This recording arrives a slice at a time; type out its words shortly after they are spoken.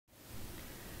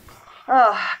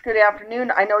Good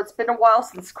afternoon. I know it's been a while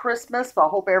since Christmas, but I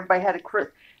hope everybody had a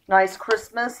nice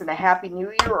Christmas and a Happy New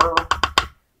Year, or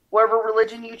whatever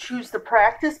religion you choose to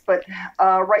practice. But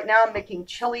right now I'm making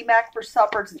chili mac for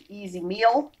supper. It's an easy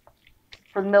meal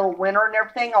for the middle of winter and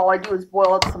everything. All I do is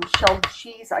boil up some shelled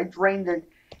cheese. I drain the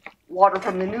water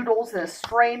from the noodles in a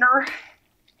strainer,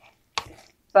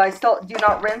 but I still do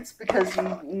not rinse because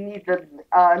you need the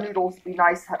noodles to be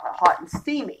nice, hot, and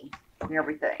steamy and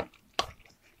everything.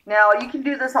 Now, you can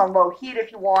do this on low heat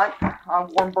if you want,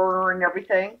 on warm burner and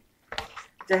everything,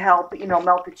 to help,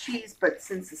 melt the cheese. But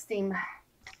since the steam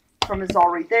from is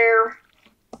already there,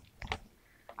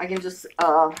 I can just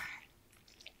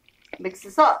mix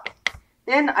this up.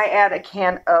 Then I add a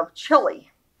can of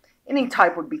chili. Any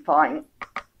type would be fine.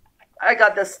 I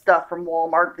got this stuff from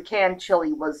Walmart. The canned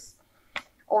chili was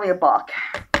only $1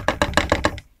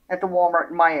 at the Walmart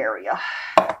in my area.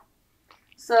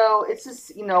 So it's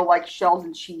just, like shells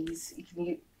and cheese. You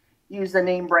can use a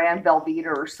name brand, Velveeta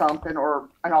or something, or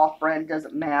an off brand,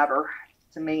 doesn't matter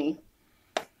to me.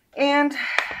 And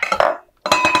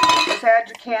just add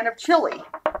your can of chili.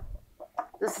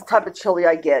 This is the type of chili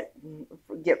I get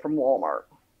from Walmart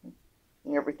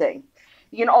and everything.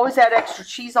 You can always add extra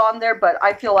cheese on there, but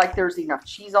I feel like there's enough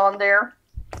cheese on there.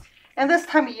 And this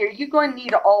time of year, you're going to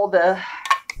need all the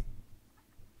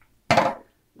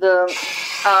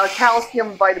calcium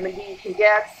and vitamin D you can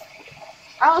get.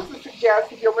 I also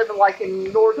suggest, if you live in like a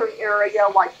northern area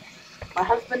like my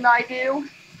husband and I do,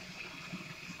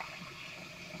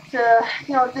 to,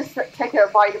 just take a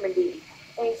vitamin D.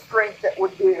 Any strength that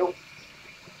would do.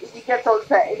 You can get those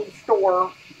at any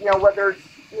store, whether it's,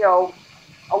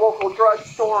 a local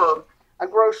drugstore or a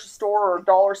grocery store or a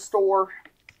dollar store,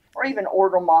 or even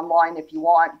order them online if you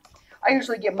want. I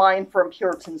usually get mine from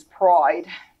Puritan's Pride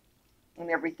and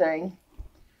everything.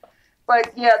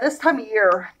 But yeah, this time of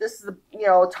year, this is a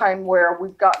time where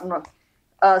we've gotten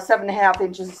 7.5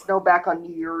 inches of snow back on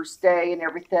New Year's Day and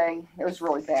everything. It was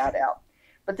really bad out.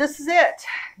 But this is it.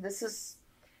 This is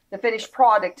the finished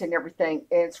product and everything.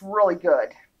 It's really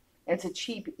good. It's a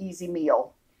cheap, easy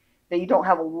meal that you don't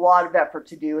have a lot of effort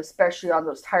to do, especially on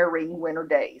those tiring winter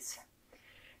days.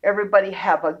 Everybody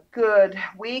have a good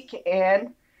week,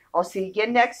 and I'll see you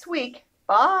again next week.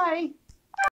 Bye.